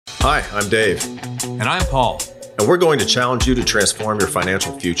Hi, I'm Dave, And I'm Paul. and we're going to challenge you to transform your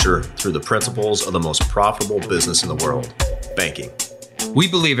financial future through the principles of the most profitable business in the world, banking. We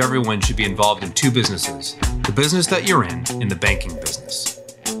believe everyone should be involved in two businesses, the business that you're in the banking business.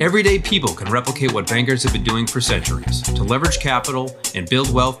 Everyday people can replicate what bankers have been doing for centuries to leverage capital and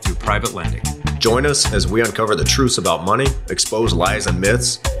build wealth through private lending. Join us as we uncover the truths about money, expose lies and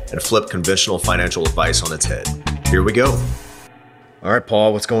myths, and flip conventional financial advice on its head. Here we go. All right,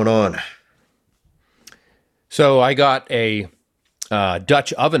 Paul, what's going on? So I got a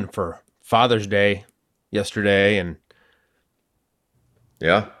Dutch oven for Father's Day yesterday, and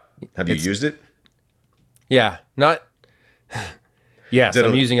Yeah? Have you used it? yeah, not. Yes, Is it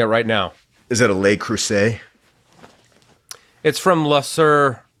I'm using it right now. Is it a Le Creuset? It's from La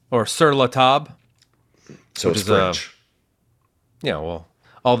Sur or Sur La Table. So Which it's is a- French. Yeah, well,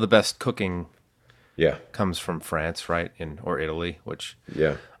 all the best cooking Yeah, comes from France, right? Or Italy, which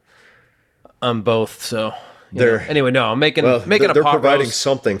yeah. I'm both. So They're anyway, no, I'm making well, making a they're pot providing roast.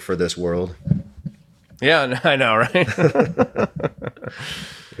 something for this world. Yeah, I know, right?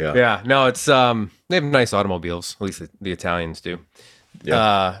 Yeah. Yeah, no, it's they have nice automobiles. At least the Italians do.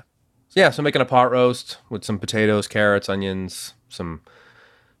 Yeah. So I'm making a pot roast with some potatoes, carrots, onions, some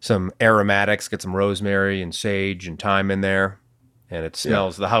aromatics. Get some rosemary and sage and thyme in there, and it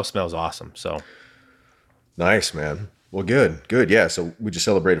smells. The house smells awesome. So Nice, man. Well, good, good. Yeah. So we just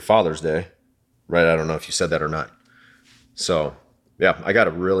celebrated Father's Day, right? I don't know if you said that or not. So, yeah, I got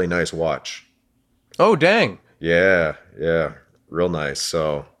a really nice watch. oh dang, Yeah, yeah, real nice.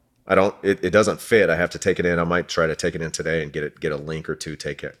 So I don't. It doesn't fit. I have to take it in. I might try to take it in today and get a link or two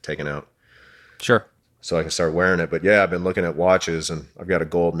taken out sure. so I can start wearing it. But yeah, I've been looking at watches, and I've got a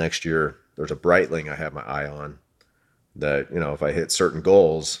goal next year. There's a Breitling I have my eye on. That if I hit certain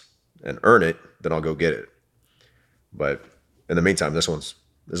goals and earn it, then I'll go get it. But in the meantime, this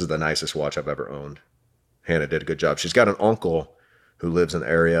is the nicest watch I've ever owned. Hannah did a good job. She's got an uncle who lives in the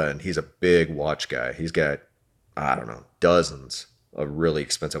area, and he's a big watch guy. He's got, I don't know, dozens of really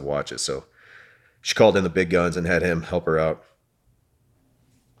expensive watches. So she called in the big guns and had him help her out.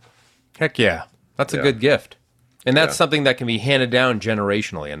 Heck yeah, that's a Yeah. good gift, and that's Yeah. something that can be handed down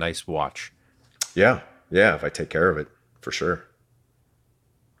generationally. A nice watch. Yeah, yeah, if I take care of it, for sure.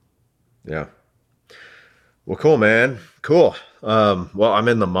 Yeah. Well, cool, man. Cool. Well, I'm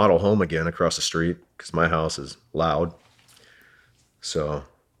in the model home again across the street because my house is loud. So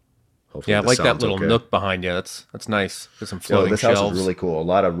hopefully Yeah, I this like that sounds little okay. nook behind you. That's nice. There's some Yo, floating this shelves. house is really cool. A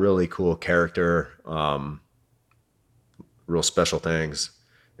lot of really cool character, real special things.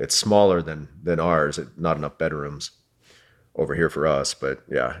 It's smaller than ours. Not enough bedrooms over here for us, but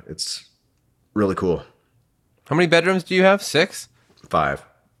yeah, it's really cool. How many bedrooms do you have? 6? 5.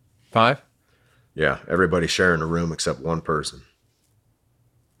 5? Yeah, everybody's sharing a room except one person.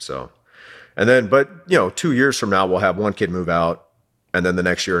 So, and then, but 2 years from now, we'll have one kid move out, and then the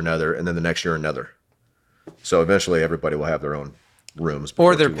next year another, and then the next year another. So eventually, everybody will have their own rooms.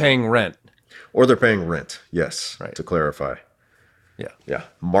 Or before they're too long. paying rent. Or they're paying rent. Yes, Right. to clarify. Yeah, Yeah,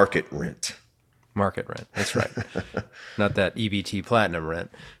 market rent. market rent. That's right. Not that EBT platinum rent.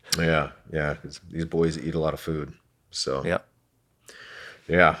 Yeah, yeah, because these boys eat a lot of food. So Yep.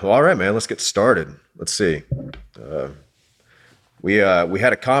 yeah. Well, all right, man. Let's get started. Let's see. We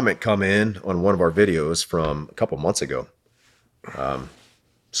had a comment come in on one of our videos from a couple months ago.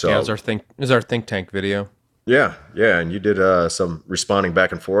 So Yeah, it was our think tank video. yeah, and you did some responding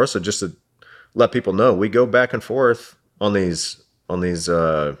back and forth. So just to let people know, we go back and forth on these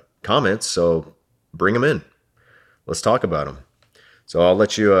comments. So bring them in. Let's talk about them. So I'll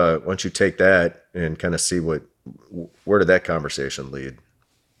let you. Why don't you take that and kind of see where did that conversation lead?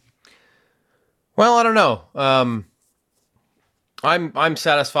 Well, I don't know. I'm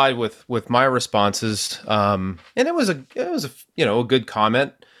satisfied with my responses. And it was a a good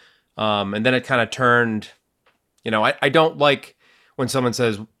comment. And then it kind of turned. I don't like when someone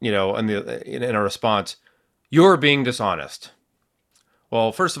says in a response, "You're being dishonest."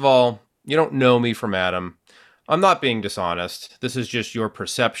 Well, first of all, you don't know me from Adam. I'm not being dishonest. This is just your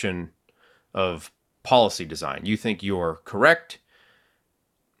perception of policy design. You think you're correct.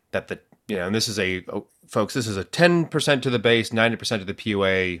 And this is folks, this is a 10% to the base, 90% to the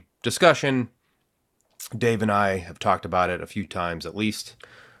PUA discussion. Dave and I have talked about it a few times at least.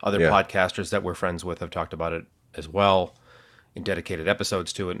 Other Yeah. podcasters that we're friends with have talked about it as well in dedicated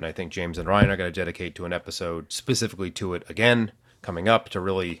episodes to it. And I think James and Ryan are going to dedicate to an episode specifically to it again coming up to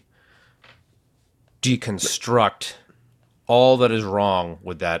really deconstruct all that is wrong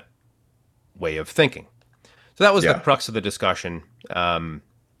with that way of thinking. So that was Yeah. the crux of the discussion.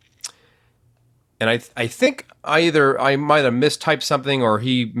 and I think I might have mistyped something or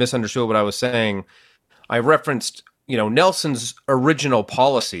he misunderstood what I was saying. I referenced, Nelson's original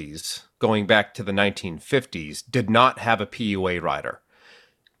policies going back to the 1950s did not have a PUA rider.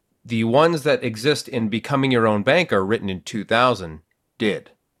 The ones that exist in Becoming Your Own Banker, written in 2000,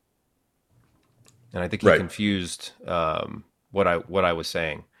 did. And I think he Right. confused what I was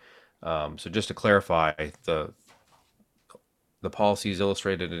saying. So just to clarify, the policies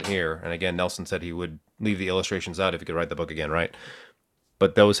illustrated in here, and again, Nelson said he would leave the illustrations out if he could write the book again, right?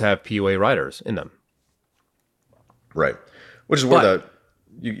 But those have PUA riders in them. Right. Which is where But-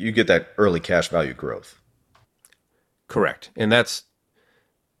 you get that early cash value growth. Correct. And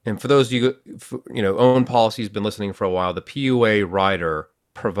for those of you, own policies, been listening for a while, the PUA rider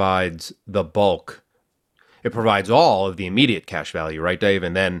provides the bulk. It provides all of the immediate cash value, right, Dave?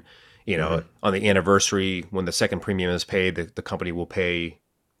 And then, on the anniversary, when the second premium is paid, the company will pay,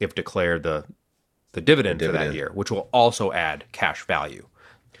 if declared, the dividend for that dividend. year, which will also add cash value.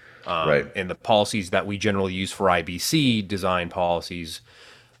 Right. And the policies that we generally use for IBC design policies,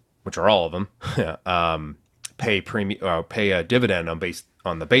 which are all of them, pay a dividend on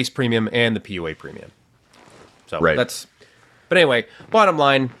the base premium and the PUA premium. So Right. But anyway, bottom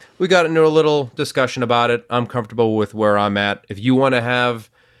line, we got into a little discussion about it. I'm comfortable with where I'm at.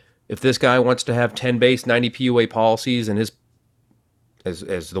 If this guy wants to have 10 base, 90 PUA policies and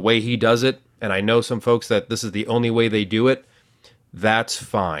as the way he does it, and I know some folks that this is the only way they do it, that's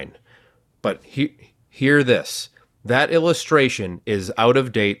fine. But hear this. That illustration is out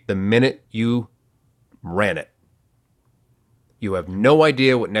of date the minute you ran it. You have no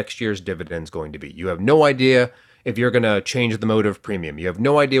idea what next year's dividend is going to be. You have no idea if you're going to change the mode of premium. You have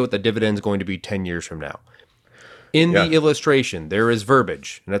no idea what the dividend is going to be 10 years from now. In the illustration, there is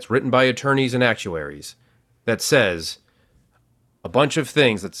verbiage, and that's written by attorneys and actuaries, that says a bunch of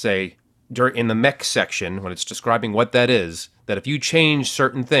things that say, in the MEC section, when it's describing what that is, that if you change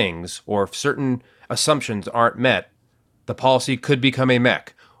certain things or if certain assumptions aren't met, the policy could become a MEC.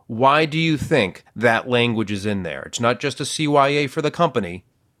 Why do you think that language is in there? It's not just a CYA for the company.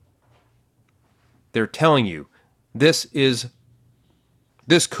 They're telling you this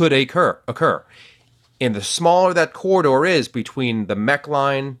could occur. And the smaller that corridor is between the MEC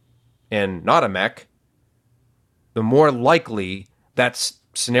line and not a MEC, the more likely that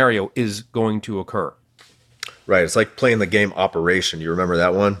scenario is going to occur. Right. It's like playing the game Operation. You remember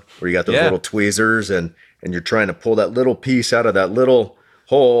that one where you got those little tweezers and you're trying to pull that little piece out of that little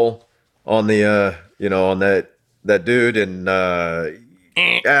hole on the on that dude, and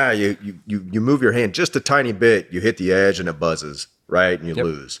you move your hand just a tiny bit, you hit the edge and it buzzes, right? And you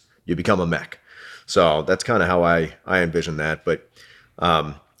lose. You become a mech. So that's kind of how I envision that. But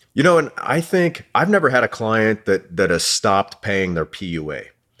and I think I've never had a client that has stopped paying their PUA,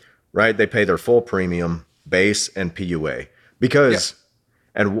 right? They pay their full premium, base and PUA because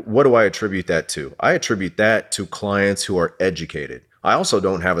and what do I attribute that to? I attribute that to clients who are educated. I also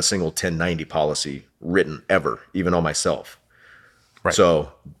don't have a single 1090 policy written ever, even on myself. Right.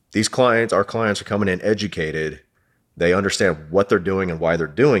 So our clients are coming in educated. They understand what they're doing and why they're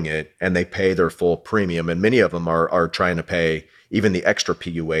doing it, and they pay their full premium. And many of them are trying to pay even the extra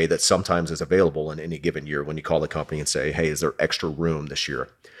PUA that sometimes is available in any given year when you call the company and say, hey, is there extra room this year?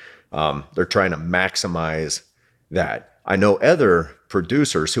 They're trying to maximize that. I know other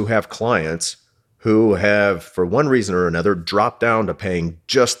producers who have clients who have, for one reason or another, dropped down to paying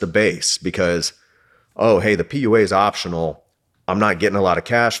just the base because, oh, hey, the PUA is optional. I'm not getting a lot of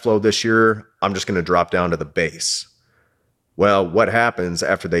cash flow this year. I'm just going to drop down to the base. Well, what happens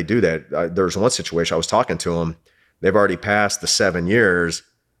after they do that? There's one situation I was talking to them. They've already passed the 7 years,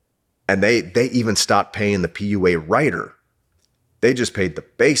 and they even stopped paying the PUA rider. They just paid the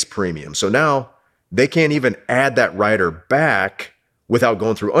base premium. So now they can't even add that rider back without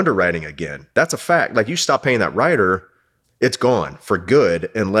going through underwriting again. That's a fact. Like, you stop paying that rider, it's gone for good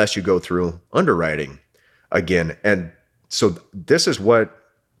unless you go through underwriting again. And so this is what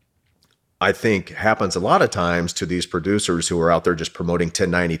I think happens a lot of times to these producers who are out there just promoting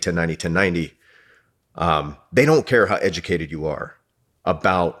 1090, 1090, 1090. They don't care how educated you are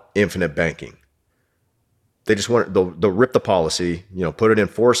about infinite banking. They just they'll rip the policy, put it in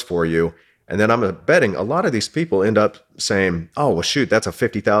force for you. And then I'm betting a lot of these people end up saying, oh, well, shoot, that's a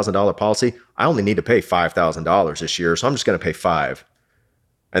 $50,000 policy. I only need to pay $5,000 this year, so I'm just going to pay $5,000.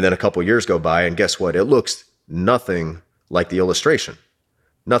 And then a couple of years go by, and guess what? It looks nothing like the illustration.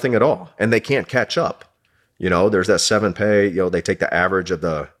 Nothing at all. And they can't catch up. There's that 7 pay, they take the average of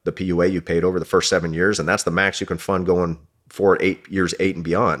the PUA you paid over the first 7 years, and that's the max you can fund going forward 8 years, 8 and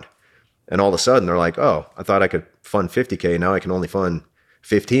beyond. And all of a sudden they're like, oh, I thought I could fund 50K. Now I can only fund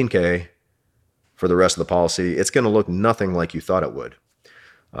 15K for the rest of the policy, it's going to look nothing like you thought it would.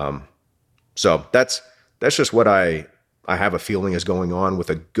 So that's just what I have a feeling is going on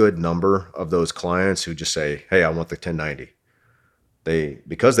with a good number of those clients who just say, hey, I want the 1090.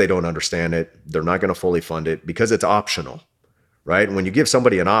 Because they don't understand it, they're not going to fully fund it because it's optional, right? And when you give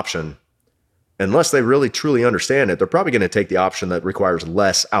somebody an option, unless they really truly understand it, they're probably going to take the option that requires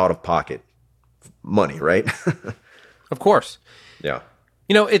less out-of-pocket money, right? Of course. Yeah.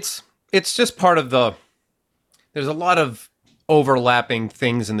 It's just part of there's a lot of overlapping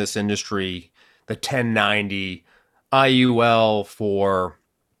things in this industry, the 1090, IUL for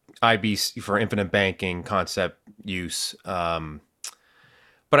IBC for infinite banking concept use.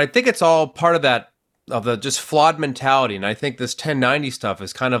 But I think it's all part of the just flawed mentality. And I think this 1090 stuff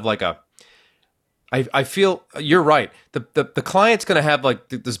is kind of like I feel you're right. The client's going to have like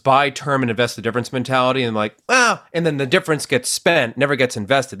this buy term and invest the difference mentality, and like, and then the difference gets spent, never gets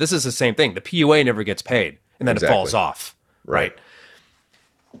invested. This is the same thing. The PUA never gets paid, and then Exactly. it falls off, right?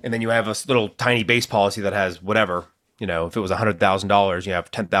 And then you have a little tiny base policy that has whatever. If it was $100,000, you have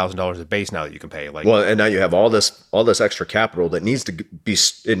 $10,000 of base now that you can pay. Like, Well, and now you have all this extra capital that needs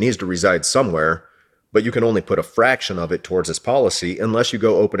to reside somewhere, but you can only put a fraction of it towards this policy unless you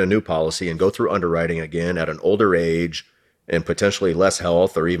go open a new policy and go through underwriting again at an older age and potentially less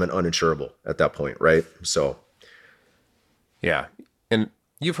health or even uninsurable at that point, right? So, yeah. And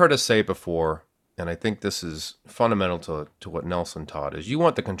you've heard us say before, and I think this is fundamental to what Nelson taught, is you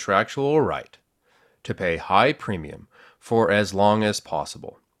want the contractual right to pay high premium for as long as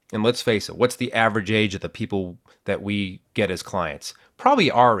possible. And let's face it, what's the average age of the people that we get as clients? Probably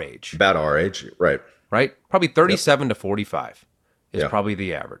our age, about our age, right? right? Probably 37 to 45 is Yeah. probably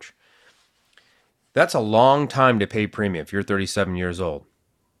the average. That's a long time to pay premium if you're 37 years old.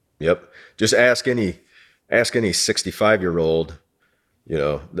 Yep. Just ask any 65-year-old,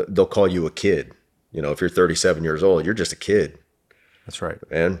 they'll call you a kid. If you're 37 years old, you're just a kid, That's right.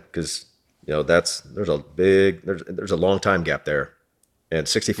 man, because there's a long time gap there. And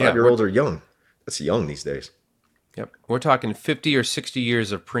 65-year-olds are young. That's young these days. Yep. We're talking 50 or 60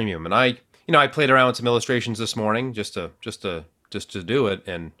 years of premium. And I played around with some illustrations this morning just to do it.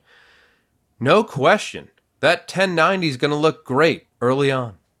 And no question, that 1090 is going to look great early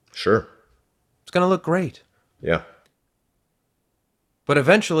on. Sure. It's going to look great. Yeah. But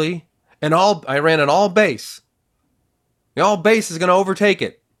eventually, I ran an all base. The all base is going to overtake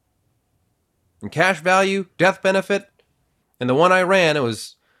it. And cash value, death benefit, and the one I ran, there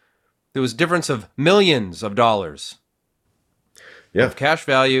was a difference of millions of dollars. Yeah. Of cash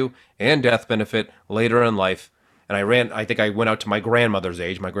value and death benefit later in life. And I think I went out to my grandmother's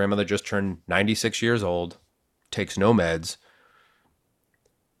age. My grandmother just turned 96 years old, takes no meds,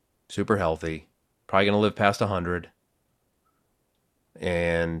 super healthy, probably going to live past 100.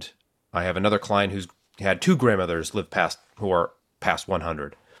 And I have another client who's had two grandmothers who are past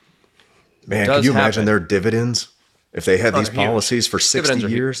 100. Man, does can you imagine happen. their dividends if they had these they're huge. policies for 60 Dividends are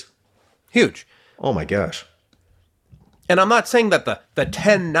huge. years? Huge. Oh my gosh. And I'm not saying that the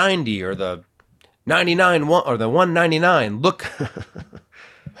 1090 or the 99 or the 199 look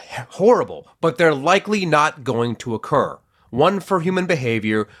horrible, but they're likely not going to occur. One, for human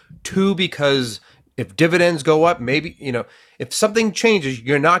behavior. Two, because if dividends go up, maybe, if something changes,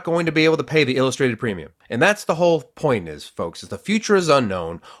 you're not going to be able to pay the illustrated premium. And that's the whole point is, folks, is the future is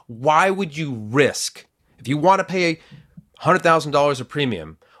unknown. Why would you risk, if you want to pay $100,000 of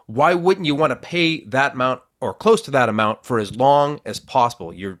premium, why wouldn't you want to pay that amount or close to that amount for as long as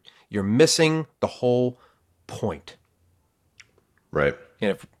possible? You're missing the whole point. Right.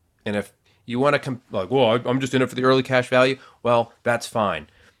 And if you want to I'm just in it for the early cash value. Well, that's fine.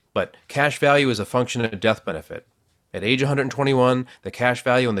 But cash value is a function of death benefit. At age 121, the cash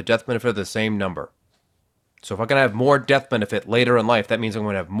value and the death benefit are the same number. So if I'm going to have more death benefit later in life, that means I'm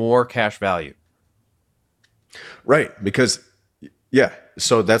going to have more cash value. Right. Because, yeah.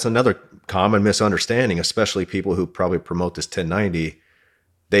 So that's another common misunderstanding, especially people who probably promote this 1090.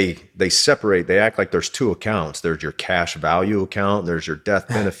 They separate, they act like there's two accounts. There's your cash value account, there's your death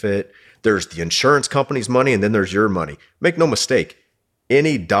benefit, there's the insurance company's money, and then there's your money. Make no mistake,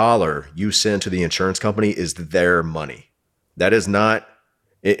 any dollar you send to the insurance company is their money. That is not,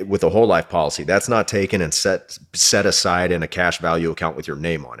 with a whole life policy, that's not taken and set aside in a cash value account with your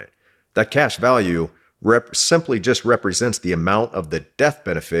name on it. That cash value simply just represents the amount of the death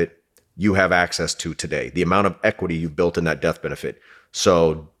benefit you have access to today, the amount of equity you built in that death benefit.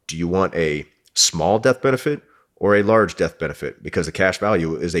 So do you want a small death benefit or a large death benefit? Because the cash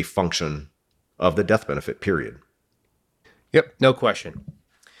value is a function of the death benefit, period. Yep, no question.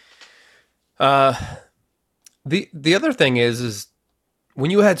 The other thing is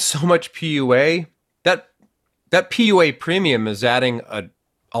when you had so much PUA, that PUA premium is adding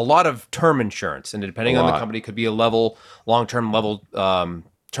a lot of term insurance, and depending on the company, it could be a long-term level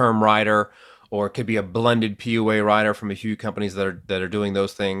term rider, or it could be a blended PUA rider from a few companies that are doing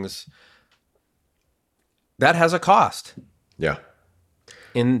those things. That has a cost. Yeah.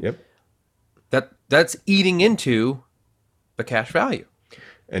 Yep. That's eating into the cash value.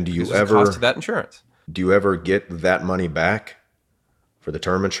 And do the cost of that insurance? Do you ever get that money back for the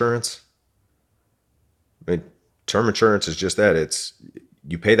term insurance? I mean, term insurance is just that. It's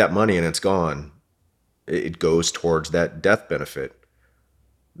you pay that money and it's gone. It goes towards that death benefit.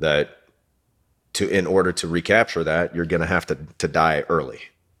 That in order to recapture that, you're going to have to die early.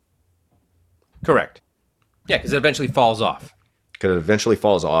 Correct. Yeah, because it eventually falls off. Because it eventually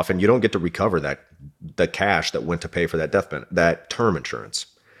falls off, and you don't get to recover the cash that went to pay for that term insurance.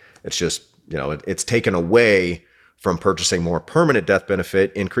 It's just, it's taken away from purchasing more permanent death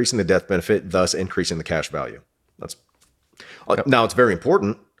benefit, increasing the death benefit, thus increasing the cash value. Now it's very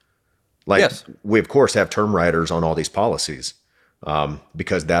important. Yes. We of course have term riders on all these policies,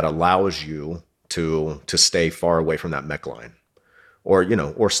 because that allows you to stay far away from that mech line,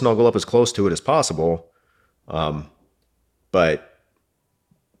 or snuggle up as close to it as possible. But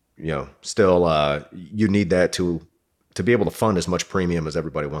still, you need that to be able to fund as much premium as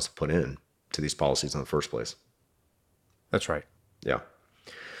everybody wants to put in to these policies in the first place. That's right. Yeah.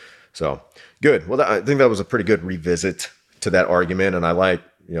 So good. Well, I think that was a pretty good revisit to that argument. And I like,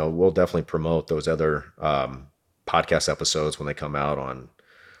 we'll definitely promote those other podcast episodes when they come out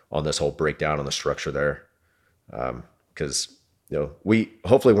on this whole breakdown on the structure there. Because,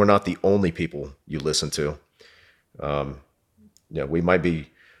 hopefully we're not the only people you listen to. We might be,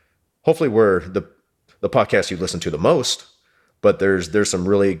 hopefully we're the podcast you listen to the most, but there's some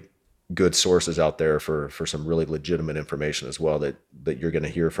really good sources out there for some really legitimate information as well that you're going to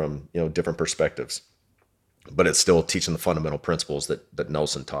hear from, different perspectives, but it's still teaching the fundamental principles that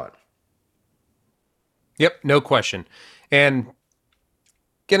Nelson taught. Yep. No question. And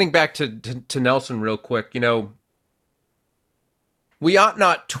getting back to Nelson real quick, we ought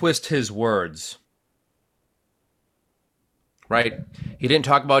not twist his words, right? He didn't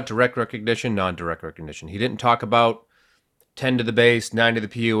talk about direct recognition, non-direct recognition. He didn't talk about 10 to the base, 9 to the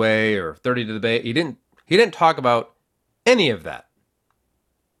PUA, or 30 to the base. He didn't talk about any of that.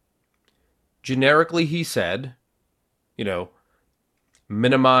 Generically, he said,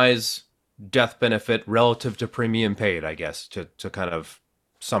 minimize death benefit relative to premium paid, I guess, to kind of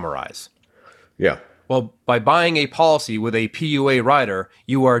summarize. Yeah. Well, by buying a policy with a PUA rider,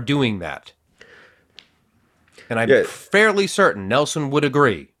 you are doing that. And I'm fairly certain Nelson would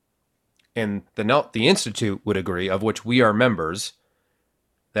agree, and the Institute would agree, of which we are members,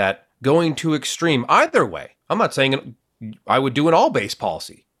 that going too extreme either way, I'm not saying I would do an all-base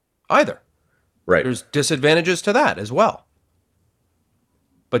policy either. Right. There's disadvantages to that as well.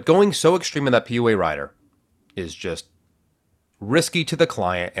 But going so extreme in that PUA rider is just risky to the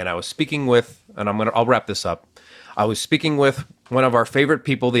client. And I was speaking with, and I'll wrap this up. I was speaking with one of our favorite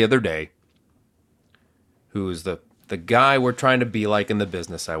people the other day, who is the guy we're trying to be like in the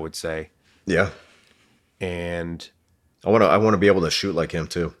business, I would say. Yeah. And I want to be able to shoot like him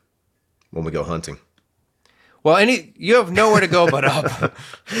too when we go hunting. Well, you have nowhere to go but up.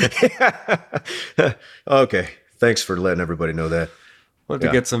 Okay. Thanks for letting everybody know that. We'll have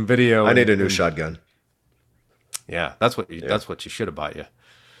to get some video. I need a new shotgun. Yeah, that's what you should have bought you.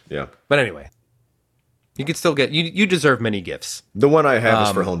 Yeah. But anyway, you could still get, you deserve many gifts. The one I have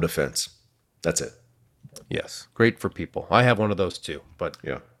is for home defense. That's it. Yes. Great for people. I have one of those too, but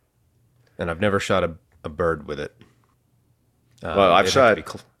yeah. And I've never shot a bird with it. Well, I've shot.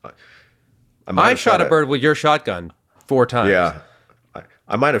 I shot a bird with your shotgun 4 times. Yeah.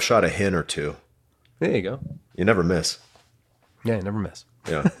 I might have shot a hen or two. There you go. You never miss. Yeah, you never miss.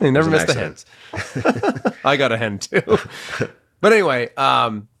 Yeah. You never miss the hens. I got a hen too. But anyway,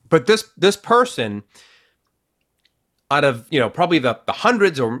 but this person, out of, probably the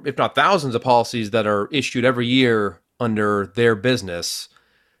hundreds or if not thousands of policies that are issued every year under their business,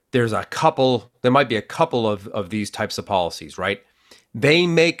 there might be a couple of these types of policies, right? They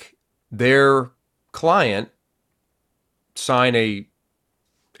make their client sign a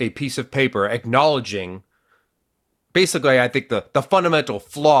piece of paper acknowledging, basically, I think the fundamental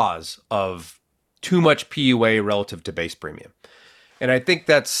flaws of too much PUA relative to base premium. And I think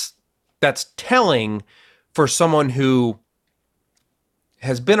that's telling for someone who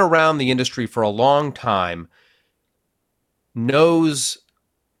has been around the industry for a long time, knows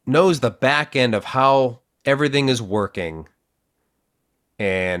the back end of how everything is working,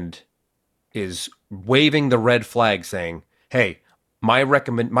 and is waving the red flag saying, hey,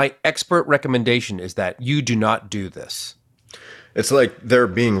 my expert recommendation is that you do not do this. It's like they're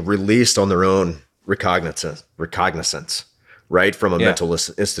being released on their own recognizance, right? From a Yeah. mental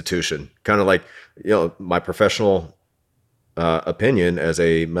institution. Kind of like, my professional opinion as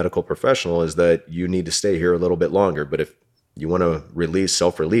a medical professional is that you need to stay here a little bit longer. But if you want to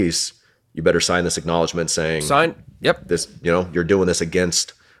self-release, you better sign this acknowledgement saying Yep. this, you're doing this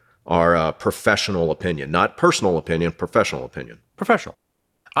against our professional opinion, not personal opinion, professional opinion. Professional.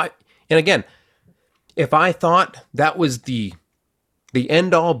 And again, if I thought that was the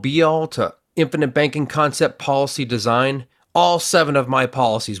end all be all to infinite banking concept policy design, all 7 of my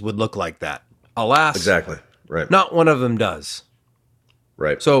policies would look like that. Alas, Exactly. Right. not one of them does.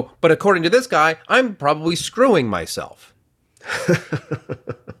 Right. So, but according to this guy, I'm probably screwing myself.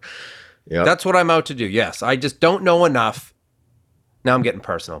 Yeah. That's what I'm out to do. Yes, I just don't know enough. Now I'm getting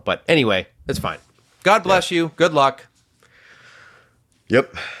personal, but anyway, it's fine. God bless you. Good luck.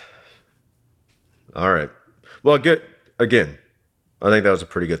 Yep. All right. Well, good. Again, I think that was a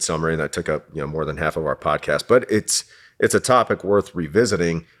pretty good summary, and that took up more than half of our podcast. But it's a topic worth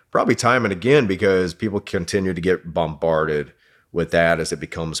revisiting, probably time and again, because people continue to get bombarded with that as it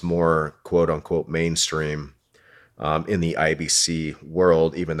becomes more quote unquote mainstream in the IBC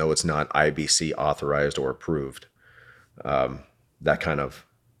world, even though it's not IBC authorized or approved. That kind of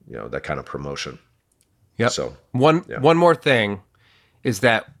promotion. Yep. So one more thing is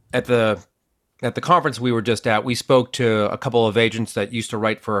that at the conference we were just at, we spoke to a couple of agents that used to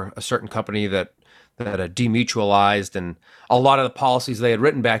write for a certain company that demutualized, and a lot of the policies they had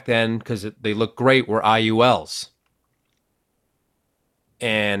written back then, because they looked great, were IULs.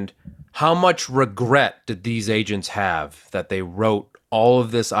 And how much regret did these agents have that they wrote all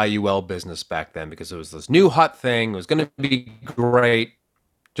of this IUL business back then? Because it was this new hot thing. It was going to be great,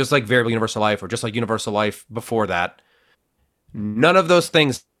 just like Variable Universal Life or just like Universal Life before that. None of those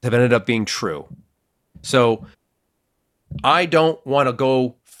things have ended up being true. So I don't want to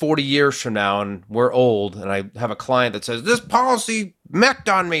go 40 years from now and we're old and I have a client that says, this policy mech'd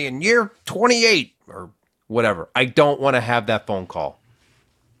on me in year 28 or whatever. I don't want to have that phone call.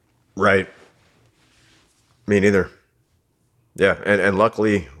 Right. Me neither. Yeah. And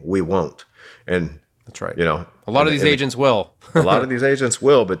luckily we won't. And That's right. a lot of these agents will. a lot of these agents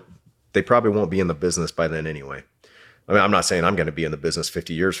will, but they probably won't be in the business by then anyway. I mean, I'm not saying I'm going to be in the business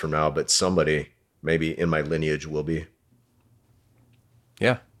 50 years from now, but somebody maybe in my lineage will be.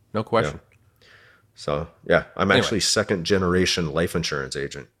 Yeah, no question. So yeah, I'm actually 2nd generation life insurance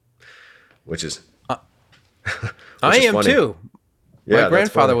agent, which is, I is am funny. too. Yeah, My that's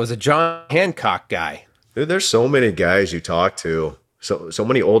grandfather funny. was a John Hancock guy. Dude, there's so many guys you talk to, so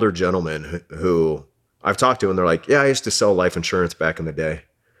many older gentlemen who I've talked to, and they're like, yeah, I used to sell life insurance back in the day.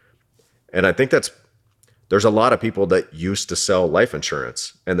 And I think there's a lot of people that used to sell life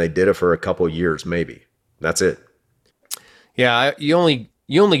insurance and they did it for a couple of years, maybe. That's it. Yeah, you only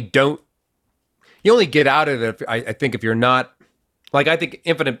get out of it. I think if you're not, like, I think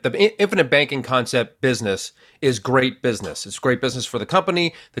the infinite banking concept business is great business. It's great business for the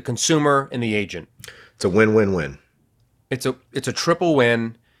company, the consumer, and the agent. It's a win-win-win. It's a triple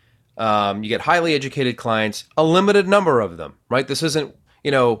win. You get highly educated clients, a limited number of them, right? This isn't,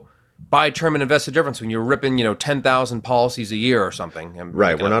 buy term and invest the difference when you're ripping, 10,000 policies a year or something. I'm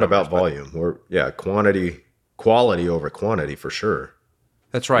Right. making We're up not about numbers, but volume. We're quality over quantity for sure.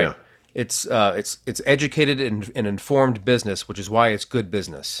 That's right. Yeah. It's educated and informed business, which is why it's good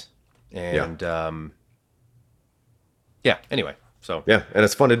business. And anyway, so Yeah, and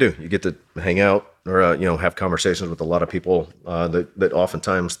it's fun to do. You get to hang out or have conversations with a lot of people that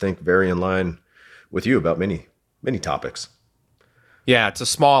oftentimes think very in line with you about many topics. yeah, it's a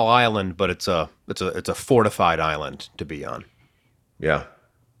small island, but it's a fortified island to be on. Yeah,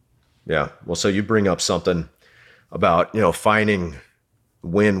 yeah. Well, so you bring up something about finding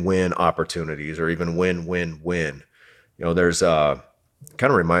win-win opportunities or even win-win-win. There's kind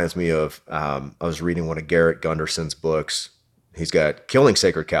of reminds me of I was reading one of Garrett Gunderson's books. He's got Killing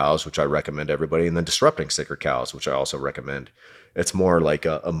Sacred Cows, which I recommend everybody, and then Disrupting Sacred Cows, which I also recommend. It's more like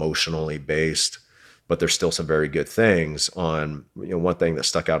emotionally based, but there's still some very good things on, one thing that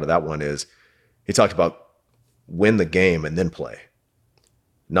stuck out of that one is he talked about win the game and then play,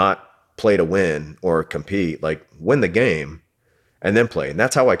 not play to win or compete, like win the game and then play. And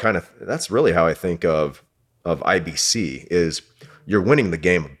that's really how I think of IBC is you're winning the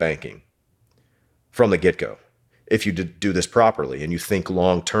game of banking from the get-go. If you do this properly and you think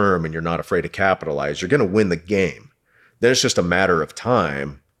long-term and you're not afraid to capitalize, you're going to win the game. Then it's just a matter of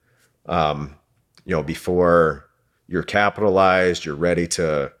time, before you're capitalized, you're ready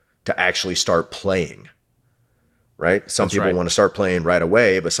to actually start playing, right? Some That's people right. want to start playing right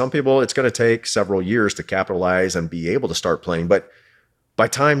away, but some people it's going to take several years to capitalize and be able to start playing. But by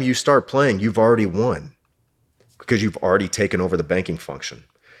time you start playing, you've already won because you've already taken over the banking function.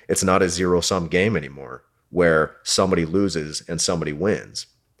 It's not a zero-sum game anymore where somebody loses and somebody wins.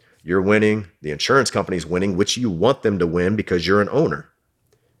 You're winning, the insurance company's winning, which you want them to win because you're an owner,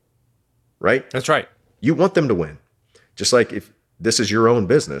 right? That's right. You want them to win. Just like if this is your own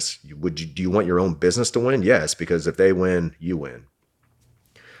business, do you want your own business to win? Yes, because if they win, you win.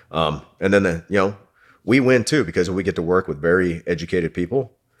 And then we win too because we get to work with very educated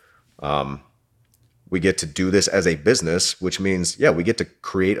people. We get to do this as a business, which means, we get to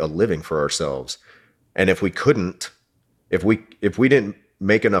create a living for ourselves. And if we couldn't, if we didn't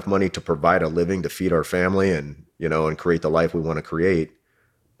make enough money to provide a living to feed our family and, and create the life we want to create,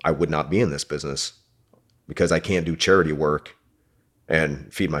 I would not be in this business because I can't do charity work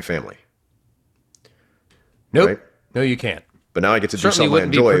and feed my family. Nope. Right? No, you can't. But now I get to do Certainly something I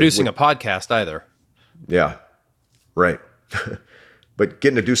wouldn't be enjoy. producing a podcast either. Yeah. Right. But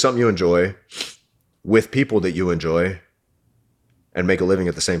getting to do something you enjoy with people that you enjoy and make a living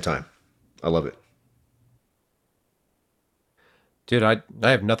at the same time. I love it. Dude, I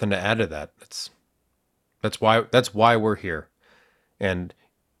have nothing to add to that. That's why we're here. And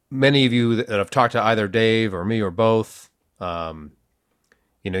many of you that have talked to either Dave or me or both,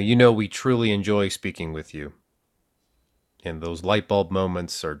 we truly enjoy speaking with you. And those light bulb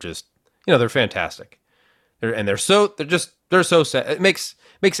moments are just, they're fantastic. They're so sad. It makes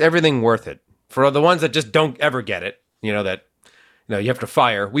everything worth it. For the ones that just don't ever get it, you have to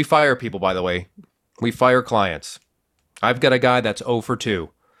fire. We fire people, by the way. We fire clients. I've got a guy that's 0 for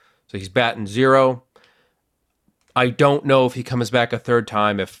 2. So he's batting 0. I don't know if he comes back a third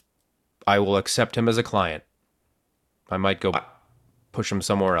time if I will accept him as a client. I might go push him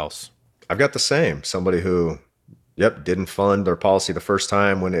somewhere else. I've got the same. Somebody who, didn't fund their policy the first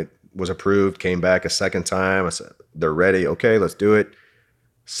time when it was approved, came back a second time. I said, they're ready. Okay, let's do it.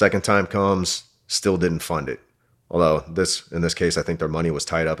 Second time comes, still didn't fund it. Although in this case, I think their money was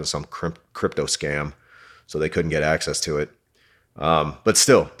tied up in some crypto scam, so they couldn't get access to it. But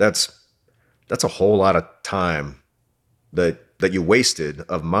still, that's a whole lot of time that you wasted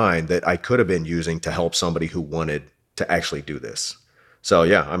of mine that I could have been using to help somebody who wanted to actually do this. So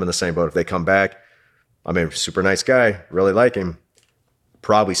I'm in the same boat. If they come back, I'm a super nice guy, really like him,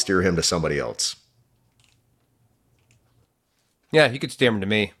 probably steer him to somebody else. Yeah, you could steer him to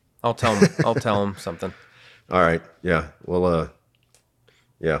me. I'll tell him something. All right. Yeah. Well,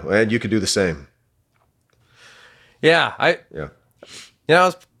 and you could do the same. Yeah, I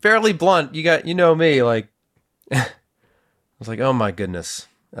was fairly blunt. Me, like, I was like, oh my goodness.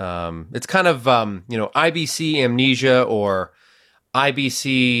 It's kind of, IBC amnesia or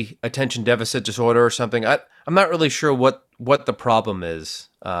IBC attention deficit disorder or something. I'm not really sure what the problem is.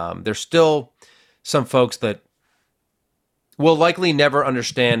 There's still some folks that will likely never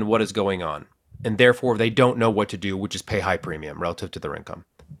understand what is going on, and therefore they don't know what to do, which is pay high premium relative to their income.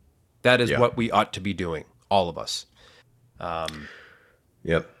 That is what we ought to be doing, all of us.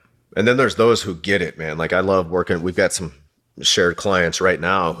 Yep. And then there's those who get it, man. Like I love working. We've got some shared clients right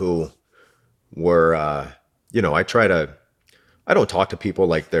now who were, I don't talk to people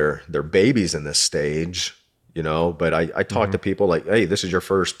like they're babies in this stage, but I talk to people like, hey, this is your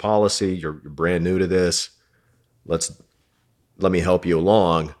first policy. You're brand new to this. Let me help you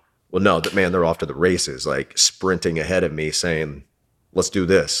along. Well, no, they're off to the races, like sprinting ahead of me saying, let's do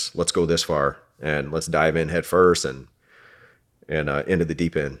this. Let's go this far and let's dive in head first and into the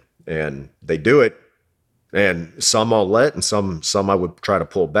deep end. And they do it. And some I'll let, and some I would try to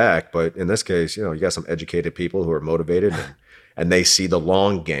pull back. But in this case, you got some educated people who are motivated and they see the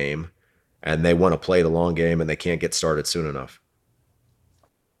long game and they want to play the long game and they can't get started soon enough.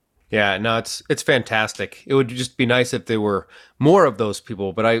 Yeah, no, it's fantastic. It would just be nice if there were more of those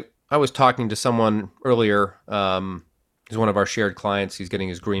people. But I was talking to someone earlier. He's one of our shared clients. He's getting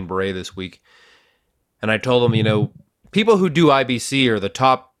his Green Beret this week. And I told him, people who do IBC are the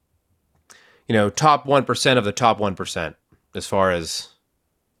top 1% of the top 1% as far as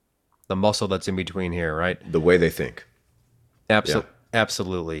the muscle that's in between here, right? The way they think.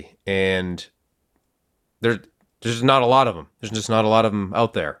 Absolutely. And there's just not a lot of them. There's just not a lot of them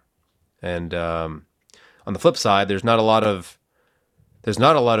out there. And on the flip side, there's not a lot of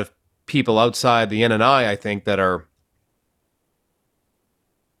people outside the NNI, I think, that are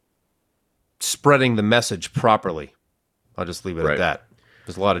spreading the message properly. I'll just leave it at that.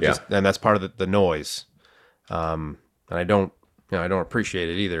 There's a lot of and that's part of the noise. And I don't appreciate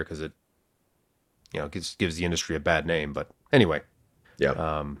it either because it, gives the industry a bad name. But anyway.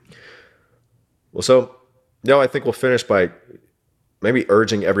 Yeah. Well, so No, I think we'll finish by maybe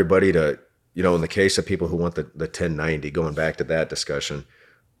urging everybody to, in the case of people who want the 1090, going back to that discussion,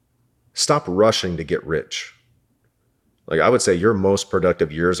 stop rushing to get rich. Like I would say your most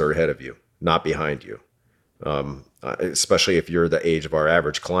productive years are ahead of you, not behind you. Especially if you're the age of our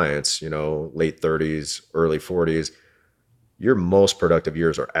average clients, late 30s, early 40s, your most productive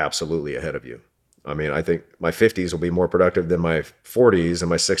years are absolutely ahead of you. I mean, I think my 50s will be more productive than my 40s and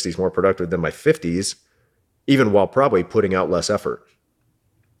my 60s more productive than my 50s, even while probably putting out less effort.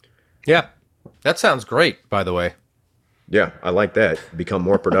 Yeah, that sounds great, by the way. Yeah, I like that. Become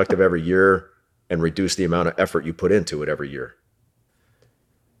more productive every year and reduce the amount of effort you put into it every year.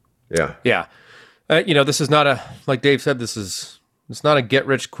 Yeah. Yeah. This is not like Dave said, it's not a get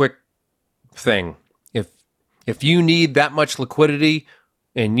rich quick thing. If you need that much liquidity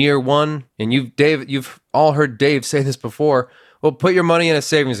in year one, and you've all heard Dave say this before, well, put your money in a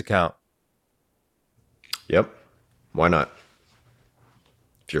savings account. Yep. Why not?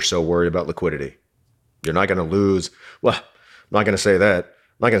 If you're so worried about liquidity, you're not going to lose. Well, I'm not going to say that. I'm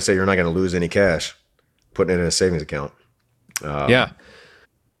not going to say you're not going to lose any cash putting it in a savings account. Yeah.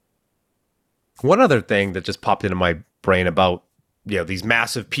 One other thing that just popped into my brain about these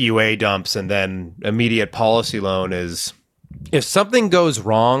massive PUA dumps and then immediate policy loan is if something goes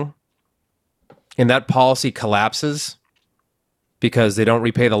wrong and that policy collapses because they don't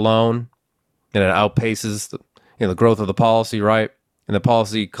repay the loan and it outpaces the growth of the policy, right? And the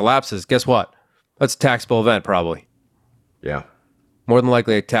policy collapses, guess what? That's a taxable event, probably. Yeah. More than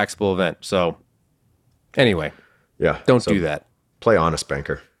likely a taxable event. So anyway, don't do that. Play honest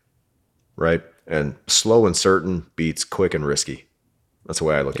banker, right? And slow and certain beats quick and risky. That's the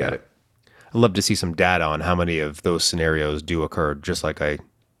way I look at it. I'd love to see some data on how many of those scenarios do occur, just like I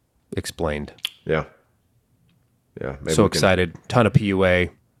explained. Yeah. Yeah. So excited. Ton of PUA.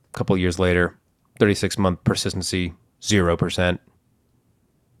 A couple of years later, 36-month persistency, 0%.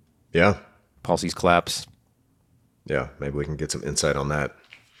 Yeah. Policies collapse. Yeah. Maybe we can get some insight on that.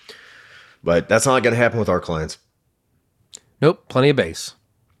 But that's not going to happen with our clients. Nope. Plenty of base.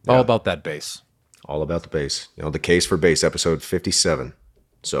 All about that base. All about the base. The Case for Base, episode 57.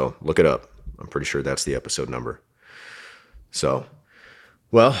 So look it up. I'm pretty sure that's the episode number. So,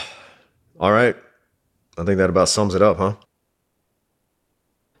 well, all right. I think that about sums it up, huh?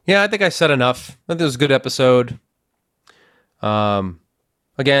 Yeah, I think I said enough. I think it was a good episode. Again,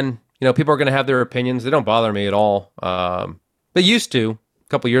 people are going to have their opinions. They don't bother me at all. They used to a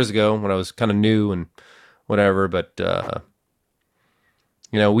couple years ago when I was kind of new and whatever. But,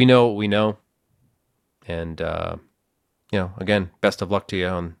 we know what we know. And, again, best of luck to you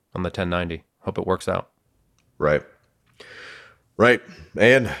on the 1090. Hope it works out. Right. Right.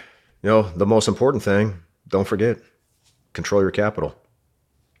 And, the most important thing, don't forget, control your capital.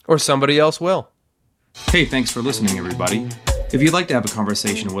 Or somebody else will. Hey, thanks for listening, everybody. If you'd like to have a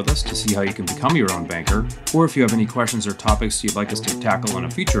conversation with us to see how you can become your own banker, or if you have any questions or topics you'd like us to tackle on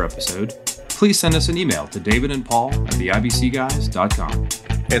a future episode, please send us an email to davidandpaul@theibcguys.com.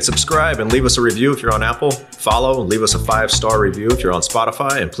 And subscribe and leave us a review if you're on Apple. Follow and leave us a 5-star review if you're on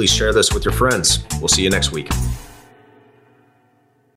Spotify. And please share this with your friends. We'll see you next week.